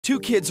Two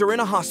kids are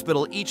in a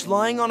hospital, each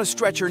lying on a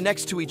stretcher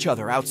next to each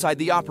other outside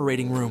the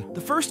operating room.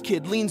 The first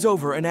kid leans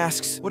over and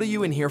asks, "What are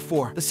you in here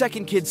for?" The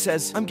second kid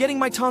says, "I'm getting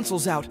my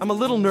tonsils out. I'm a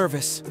little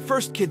nervous." The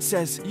first kid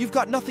says, "You've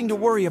got nothing to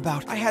worry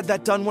about. I had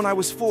that done when I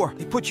was 4.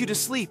 They put you to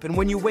sleep, and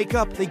when you wake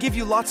up, they give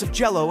you lots of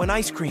Jell-O and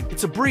ice cream.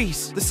 It's a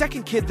breeze." The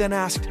second kid then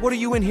asked, "What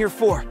are you in here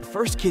for?" The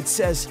first kid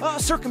says,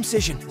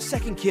 "Circumcision." The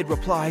second kid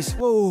replies,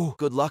 "Whoa,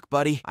 good luck,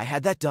 buddy. I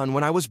had that done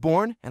when I was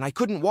born, and I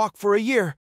couldn't walk for a year."